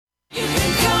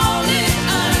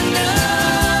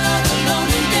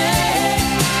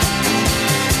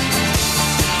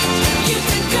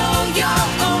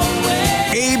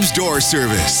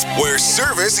Service, where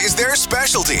service is their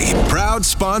specialty. Proud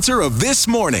sponsor of This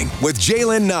Morning with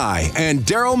Jaylen Nye and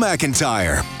Daryl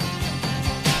McIntyre.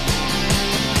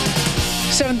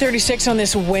 7:36 on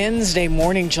this Wednesday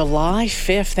morning, July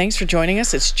 5th. Thanks for joining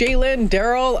us. It's Jaylen,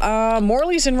 Daryl,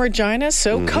 Morley's in Regina,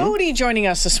 so Cody joining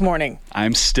us this morning.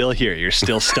 I'm still here. You're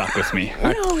still stuck with me.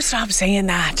 No, stop saying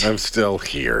that. I'm still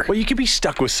here. Well, you can be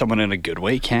stuck with someone in a good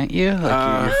way, can't you?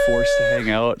 Like you're forced to hang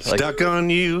out. Stuck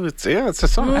on you. It's a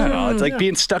song. I don't know. It's like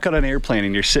being stuck on an airplane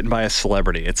and you're sitting by a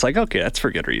celebrity. It's like, okay, that's for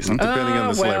good reason. Depending on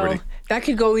the celebrity. Well, that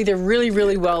could go either really,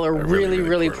 really well or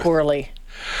really poorly.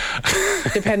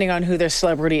 Depending on who the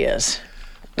celebrity is.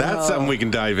 That's something we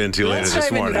can dive into later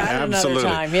this morning. Absolutely.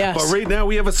 Time, yes. But right now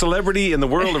we have a celebrity in the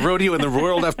world of rodeo and the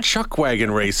world of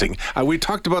chuckwagon racing. We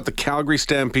talked about the Calgary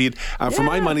Stampede. For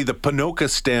my money, the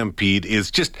Ponoka Stampede is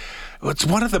just... It's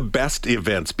one of the best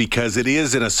events because it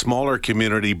is in a smaller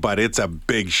community, but it's a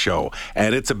big show,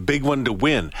 and it's a big one to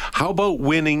win. How about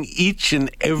winning each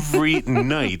and every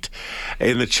night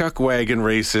in the chuckwagon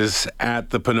races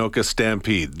at the Ponoka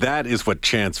Stampede? That is what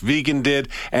Chance Vegan did,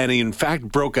 and he, in fact,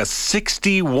 broke a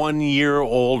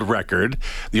 61-year-old record.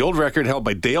 The old record held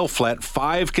by Dale Flett,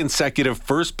 5 consecutive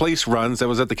first-place runs. That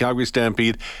was at the Calgary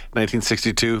Stampede,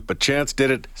 1962, but Chance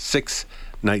did it 6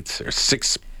 nights, or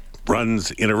 6 runs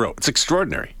in a row. It's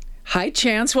extraordinary. Hi,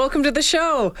 Chance. Welcome to the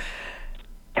show.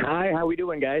 Hi, how we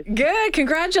doing, guys? Good.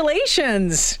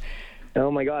 Congratulations. Oh,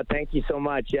 my God. Thank you so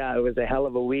much. Yeah, it was a hell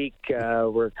of a week.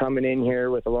 We're coming in here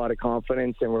with a lot of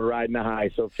confidence, and we're riding the high,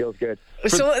 so it feels good.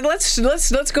 So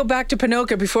let's go back to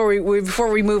Ponoka before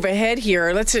we move ahead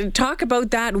here. Let's talk about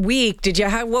that week. Did you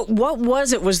have what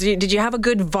was it? Did you have a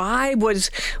good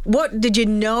vibe? Did you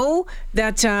know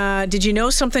that? Did you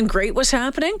know something great was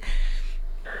happening?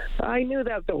 I knew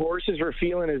that the horses were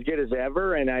feeling as good as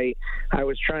ever, and I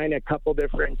was trying a couple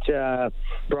different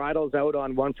bridles out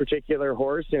on one particular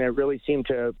horse, and it really seemed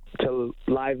to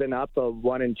liven up a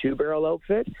 1 and 2 barrel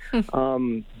outfit.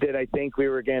 Did I think we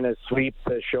were going to sweep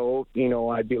the show? You know,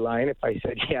 I'd be lying if I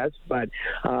said yes. But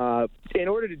in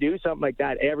order to do something like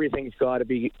that, everything's got to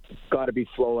be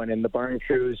flowing, and the barn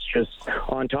crew's just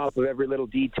on top of every little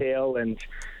detail, and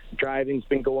driving's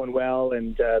been going well,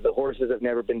 and the horses have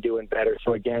never been doing better.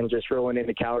 So again, just rolling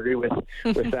into Calgary with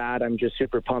that, I'm just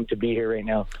super pumped to be here right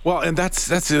now. Well, and that's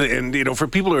and you know, for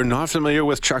people who are not familiar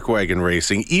with chuckwagon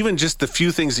racing, even just the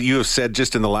few things that you have said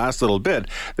just in the last little bit,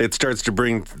 it starts to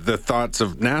bring the thoughts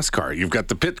of NASCAR. You've got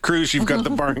the pit crews, you've got the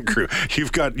barn crew,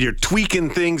 you're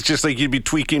tweaking things just like you'd be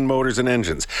tweaking motors and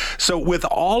engines. So with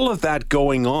all of that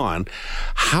going on,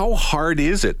 how hard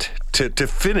is it to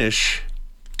finish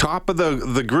top of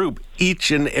the group each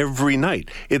and every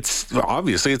night? It's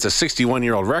obviously it's a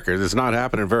 61-year-old record. It's not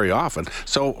happening very often.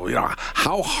 So, you know,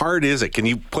 how hard is it? Can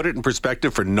you put it in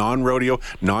perspective for non-rodeo,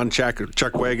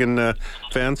 non-chuckwagon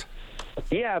fans?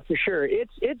 Yeah, for sure.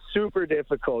 It's super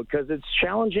difficult because it's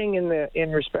challenging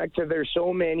in respect to there's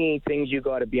so many things you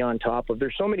got to be on top of.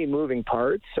 There's so many moving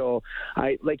parts. So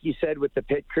I, like you said with the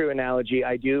pit crew analogy,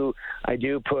 I do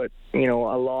put, you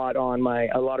know, a lot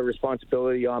of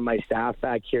responsibility on my staff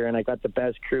back here, and I got the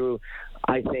best crew,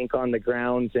 I think, on the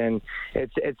grounds, and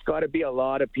it's got to be a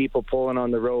lot of people pulling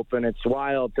on the rope, and it's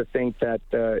wild to think that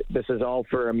this is all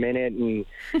for a minute and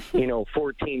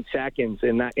 14 seconds,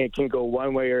 and that it can go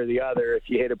one way or the other. If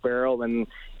you hit a barrel, and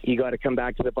you got to come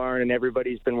back to the barn, and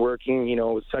everybody's been working,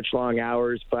 such long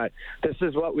hours, but this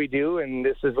is what we do, and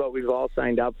this is what we've all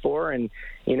signed up for, and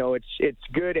it's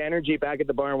good energy back at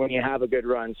the barn when you have a good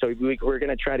run. So we're going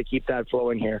to try to keep that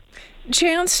flowing here.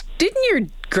 Chance, didn't your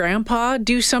grandpa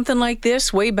do something like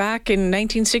this way back in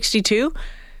 1962?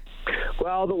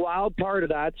 Well, the wild part of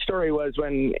that story was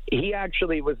when he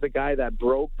actually was the guy that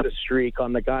broke the streak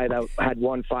on the guy that had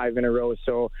won 5 in a row.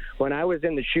 So when I was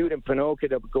in the chute in Ponoka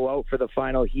to go out for the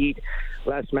final heat,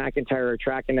 Les McIntyre, our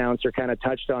track announcer, kind of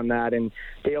touched on that. And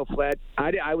Dale Flett,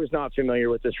 I was not familiar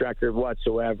with this record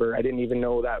whatsoever. I didn't even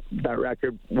know that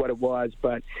record, what it was.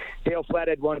 But Dale Flett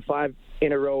had won 5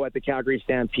 in a row at the Calgary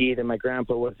Stampede, and my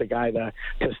grandpa was the guy to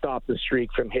stop the streak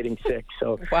from hitting 6.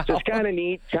 So wow. Just kind of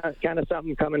neat, kind of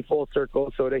something coming full circle.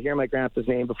 So to hear my grandpa's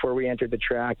name before we entered the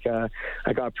track, I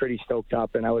got pretty stoked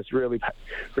up, and I was really,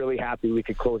 really happy we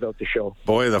could close out the show.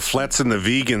 Boy, the Fletts and the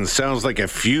Vegans sounds like a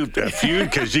feud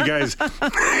because you guys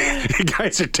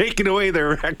are taking away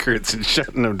their records and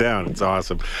shutting them down. It's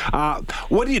awesome.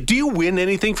 What do you win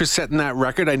anything for setting that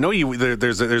record? I know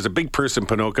there's a big purse in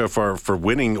Ponoka for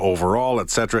winning overall,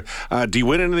 etc. Do you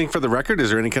win anything for the record?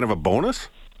 Is there any kind of a bonus?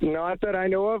 Not that I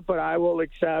know of, but I will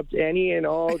accept any and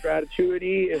all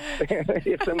gratuity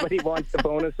if somebody wants to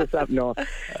bonus us up. No.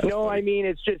 I mean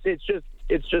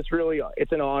it's just really,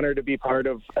 it's an honor to be part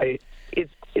of.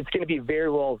 it's going to be very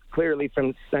well, clearly from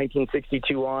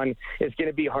 1962 on, it's going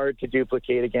to be hard to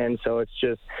duplicate again. So it's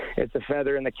a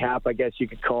feather in the cap, I guess you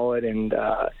could call it. And,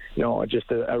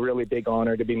 just a really big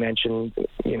honor to be mentioned,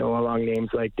 along names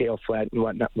like Dale Flett and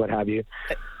what have you.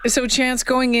 So, Chance,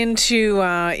 going into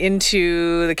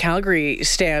the Calgary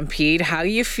Stampede, how are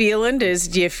you feeling? Do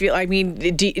you feel? I mean,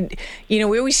 we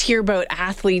always hear about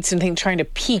athletes and things trying to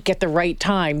peak at the right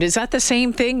time. Is that the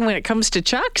same thing when it comes to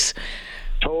Chucks?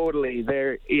 Totally.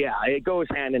 It goes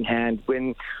hand in hand.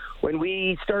 When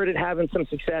we started having some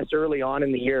success early on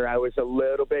in the year, I was a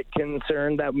little bit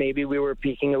concerned that maybe we were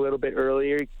peaking a little bit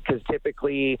earlier, because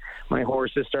typically my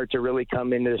horses start to really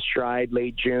come into stride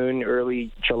late June,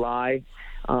 early July.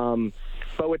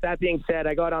 But with that being said,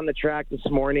 I got on the track this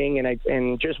morning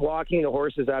and just walking the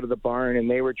horses out of the barn, and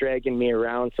they were dragging me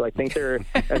around. So I think they're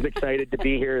as excited to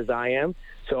be here as I am.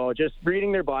 So just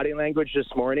reading their body language this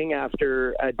morning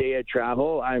after a day of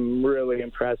travel, I'm really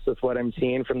impressed with what I'm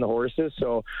seeing from the horses.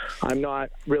 So I'm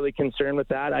not really concerned with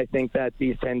that. I think that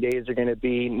these 10 days are going to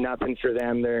be nothing for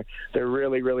them. They're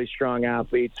really, really strong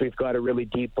athletes. We've got a really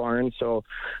deep barn. So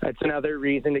that's another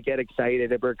reason to get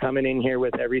excited. We're coming in here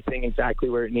with everything exactly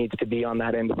where it needs to be on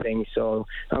that end of things. So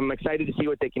I'm excited to see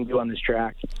what they can do on this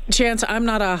track. Chance, I'm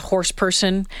not a horse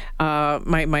person.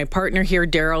 My partner here,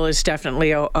 Daryl, is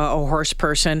definitely a horse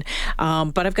person.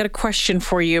 But I've got a question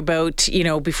for you about,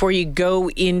 before you go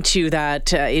into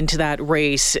that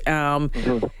race. This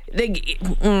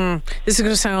is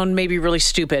going to sound maybe really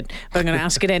stupid, but I'm going to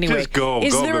ask it anyway. Just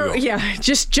go. Yeah,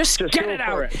 just get it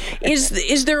out.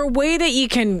 Is there a way that you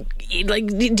can,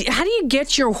 how do you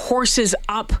get your horses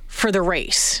up for the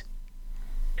race?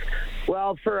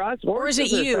 Well, for us,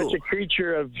 horses are such a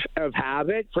creature of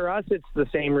habit. For us, it's the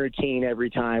same routine every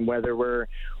time, whether we're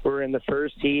in the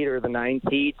first heat or the ninth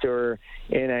heat, or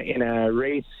in a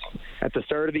race at the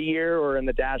start of the year, or in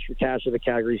the Dash for Cash or the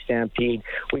Calgary Stampede.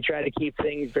 We try to keep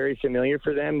things very familiar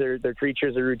for them. They're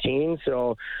creatures of routine.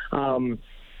 So,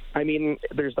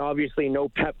 there's obviously no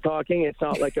pep talking. It's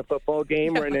not like a football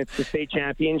game when it's the state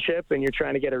championship and you're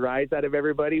trying to get a rise out of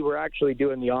everybody. We're actually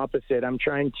doing the opposite. I'm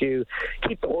trying to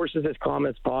keep the horses as calm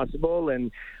as possible,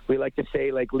 and we like to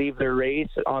say, leave their race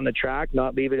on the track,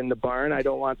 not leave it in the barn. I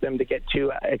don't want them to get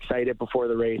too excited before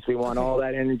the race. We want all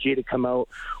that energy to come out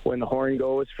when the horn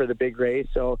goes for the big race.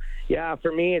 So, yeah,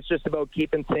 for me, it's just about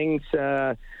keeping things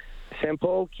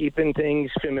simple, keeping things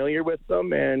familiar with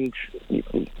them, and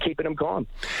keeping them calm.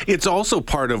 It's also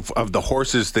part of the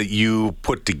horses that you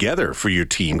put together for your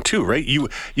team too, right? You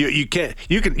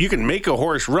can make a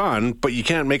horse run, but you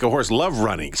can't make a horse love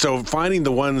running. So finding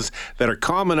the ones that are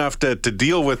calm enough to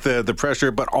deal with the pressure,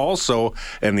 but also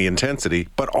and the intensity,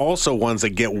 but also ones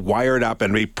that get wired up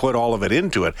and may put all of it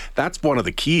into it. That's one of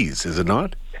the keys, is it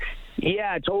not?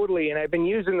 Yeah, totally. And I've been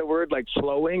using the word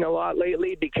flowing a lot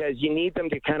lately, because you need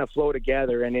them to kind of flow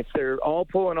together. And if they're all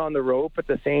pulling on the rope at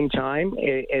the same time,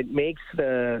 it makes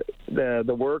the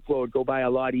workload go by a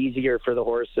lot easier for the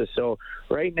horses. So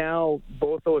right now,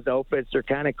 both those outfits are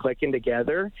kind of clicking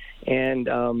together, and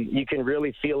you can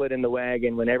really feel it in the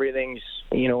wagon when everything's,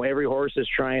 every horse is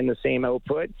trying the same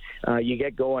output. You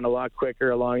get going a lot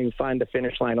quicker along and find the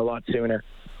finish line a lot sooner.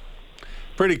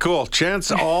 Pretty cool. Chance,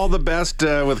 all the best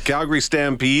with Calgary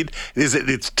Stampede.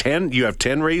 It's 10? You have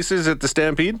 10 races at the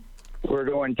Stampede? We're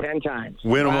going 10 times.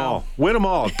 Win them all. Win them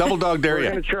all. Double dog dare you.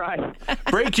 We're going to try.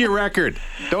 Break your record.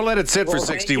 Don't let it sit for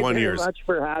 61 years. Thank you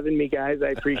very much for having me, guys. I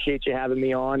appreciate you having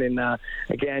me on. And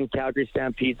again, Calgary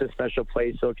Stampede's a special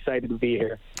place, so excited to be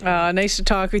here. Nice to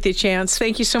talk with you, Chance.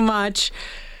 Thank you so much.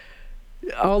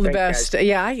 All the best. Guys.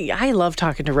 Yeah, I love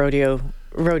talking to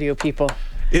rodeo people.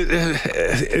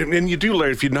 And you do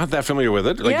learn if you're not that familiar with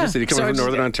it. Like you said, you come from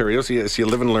Northern Ontario, so you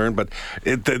live and learn. But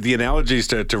the analogies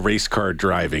to race car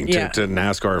driving, to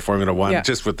NASCAR or Formula One,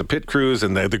 just with the pit crews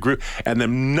and the group and the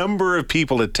number of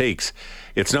people it takes.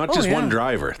 It's not just one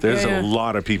driver. There's a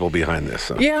lot of people behind this.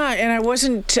 So. Yeah, and I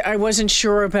wasn't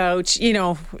sure about, and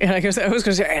I was going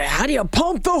to say, how do you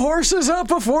pump the horses up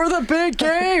before the big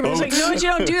game? I was like, no, you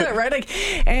don't do that, right?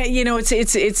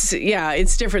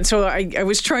 It's different. So I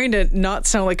was trying to not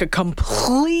sound like a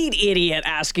complete idiot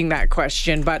asking that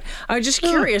question, but I was just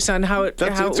curious on how it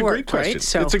worked. It's a great question. Right?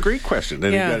 So, it's a great question,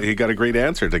 and he got a great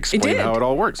answer to explain how it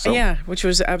all works. So. Yeah, which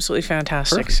was absolutely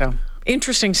fantastic. Perfect. So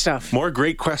interesting stuff. More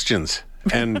great questions.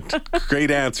 And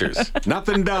great answers.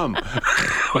 Nothing dumb.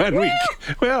 We'll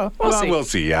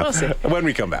see. Yeah. We'll see. When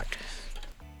we come back.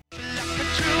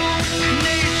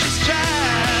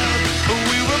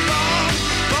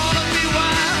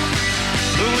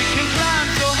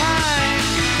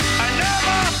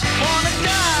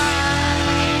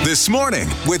 This Morning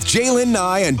with Jaylen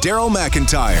Nye and Daryl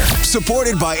McIntyre.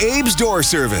 Supported by Abe's Door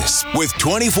Service with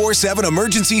 24/7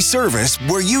 emergency service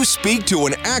where you speak to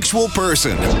an actual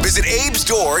person. Visit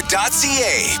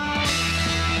abesdoor.ca.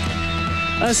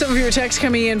 Some of your texts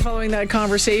coming in following that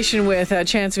conversation with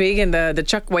Chance Vegan, the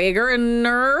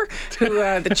Chuckwagoner,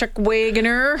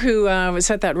 who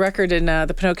set that record in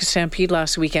the Ponoka Stampede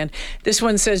last weekend. This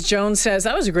one says, Joan says,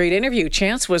 that was a great interview.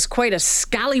 Chance was quite a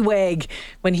scallywag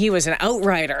when he was an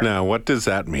outrider. Now, what does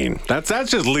that mean? That's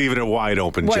just leaving it wide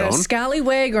open, What, Joan. a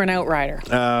scallywag or an outrider?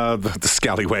 The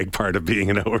scallywag part of being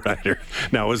an outrider.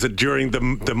 Now, was it during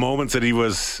the moments that he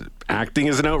was acting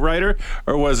as an outrider,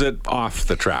 or was it off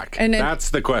the track? And then,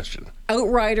 that's the question.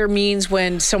 Outrider means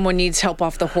when someone needs help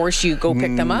off the horse, you go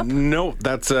pick them up? No,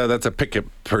 that's a picket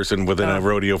person within a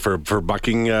rodeo for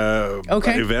bucking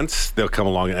events. They'll come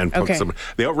along and put some.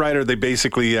 The outrider, they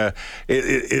basically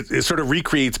it sort of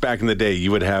recreates back in the day.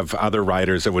 You would have other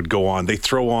riders that would go on. They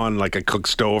throw on like a cook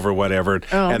stove or whatever,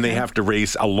 and they have to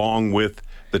race along with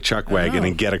the Chuckwagon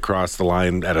and get across the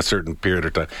line at a certain period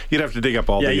of time. You'd have to dig up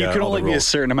all the you can all only the be a rules.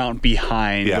 certain amount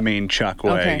behind the main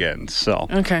Chuckwagon. So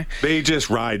they just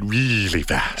ride really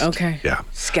fast. Okay. Yeah.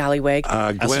 Scallywag.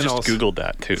 I just Googled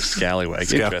that too. Scallywag.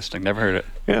 Interesting. Never heard it.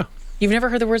 Yeah. You've never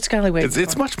heard the word scallywag?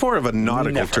 It's much more of a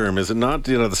nautical term, is it not?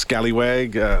 You know, the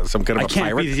scallywag, some kind of a pirate. I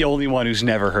can't be the only one who's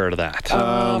never heard of that.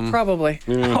 Probably.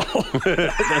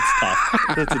 That's tough.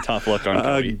 That's a tough look on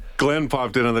Cody. Glenn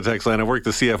popped in on the text line. I worked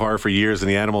the CFR for years,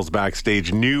 and the animals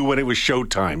backstage knew when it was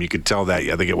showtime. You could tell that.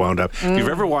 Yeah, they get wound up. If you've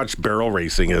ever watched barrel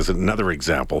racing as another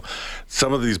example,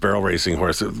 some of these barrel racing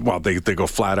horses, they go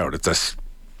flat out. It's a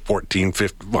 14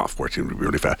 would be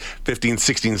really fast. 15,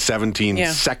 16, 17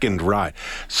 second ride.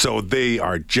 So they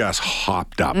are just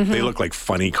hopped up. They look like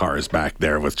funny cars back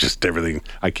there with just everything.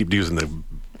 I keep using the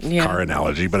car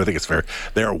analogy, but I think it's fair.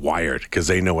 They're wired because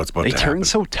they know what's about to happen. They turn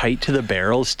so tight to the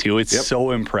barrels, too. It's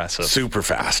so impressive. Super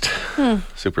fast.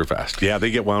 Super fast. Yeah, they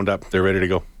get wound up. They're ready to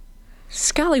go.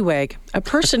 Scallywag, a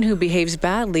person who behaves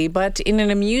badly, but in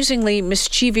an amusingly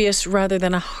mischievous rather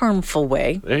than a harmful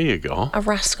way. There you go. A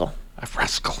rascal. A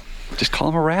rascal. Just call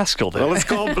him a rascal then. Well, let's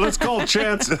call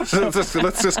Chance.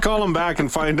 Let's just call him back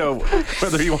and find out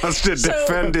whether he wants to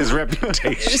defend his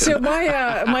reputation. So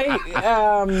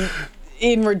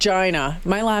in Regina,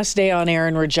 my last day on air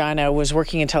in Regina was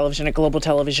working in television at Global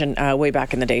Television way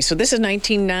back in the day. So this is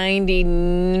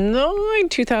 1999,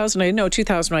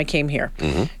 2000 when I came here.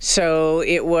 So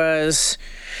it was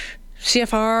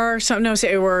CFR, or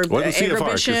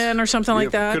Agribition or something like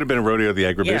that. Could have been a rodeo of the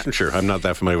Agribition, sure. I'm not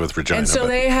that familiar with Regina. And so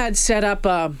they had set up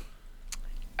a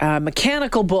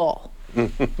mechanical bull. They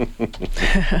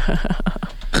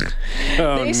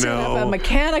set up a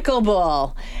mechanical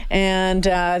bull, and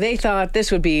they thought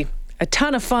this would be a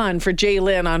ton of fun for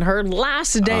Jaylen on her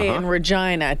last day in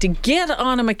Regina to get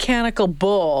on a mechanical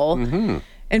bull and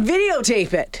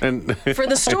videotape it for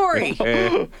the story.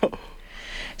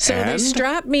 So they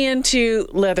strapped me into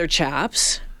leather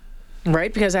chaps,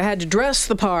 right? Because I had to dress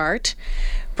the part,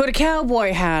 put a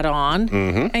cowboy hat on,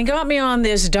 and got me on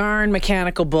this darn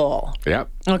mechanical bull. Yep.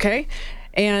 Okay?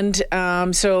 And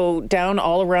so down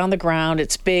all around the ground,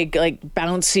 it's big, like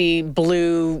bouncy,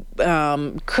 blue,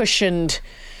 cushioned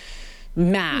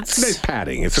mats. It's nice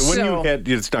padding. So when you hit,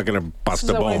 it's not going to bust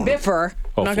a bone. So biffer,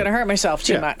 I'm not going to hurt myself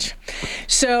too much.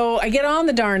 So I get on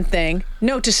the darn thing.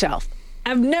 Note to self.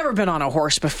 I've never been on a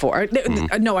horse before.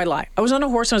 No, I lie. I was on a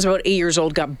horse when I was about 8 years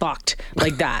old, got bucked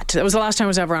like that. That was the last time I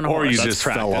was ever on a horse. Or you just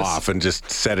fell off and just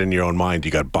said in your own mind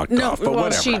you got bucked off. But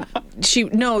whatever.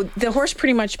 The horse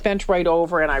pretty much bent right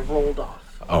over and I rolled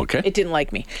off. Okay. It didn't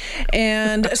like me.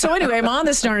 And so anyway, I'm on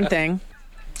this darn thing.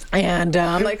 And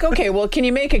I'm like, okay, well, can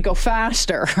you make it go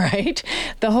faster, right?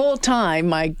 The whole time,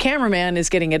 my cameraman is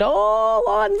getting it all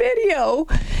on video.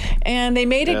 And they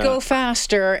made it go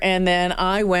faster. And then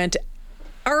I went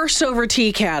arse over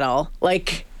tea kettle,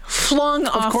 like flung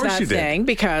off that thing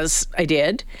because I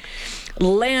did.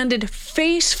 Landed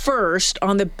face first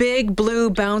on the big blue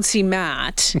bouncy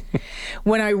mat.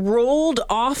 When I rolled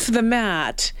off the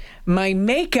mat, my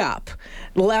makeup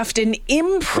left an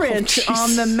imprint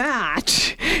on the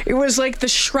mat. It was like the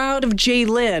shroud of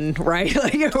Jaylen, right?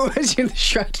 Like it was the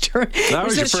shroud. That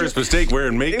was your first mistake,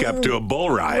 wearing makeup to a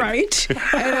bull ride. Right?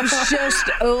 And I was just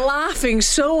laughing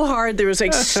so hard. There was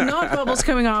like snot bubbles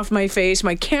coming off my face.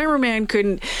 My cameraman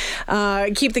couldn't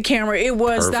keep the camera.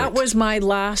 That was my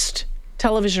last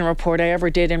television report I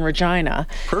ever did in Regina.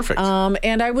 Perfect.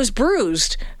 And I was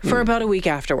bruised for about a week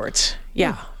afterwards.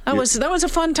 Yeah. That was a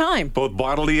fun time. Both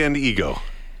bodily and ego.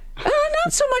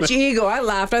 Not so much ego. I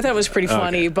laughed. I thought it was pretty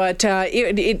funny, but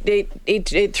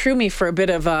it threw me for a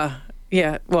bit of a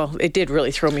Yeah, well, it did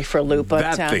really throw me for a loop.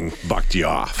 But, that thing bucked you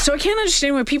off. So I can't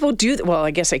understand why people do that. Well,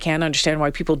 I guess I can understand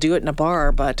why people do it in a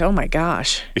bar, but oh my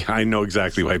gosh. Yeah, I know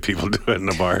exactly why people do it in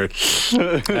a bar.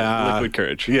 Liquid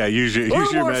courage. Yeah, use your Or more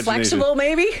imagination. flexible,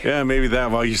 maybe? Yeah, maybe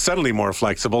that. Well, you're suddenly more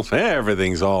flexible.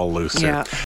 Everything's all loose. Yeah.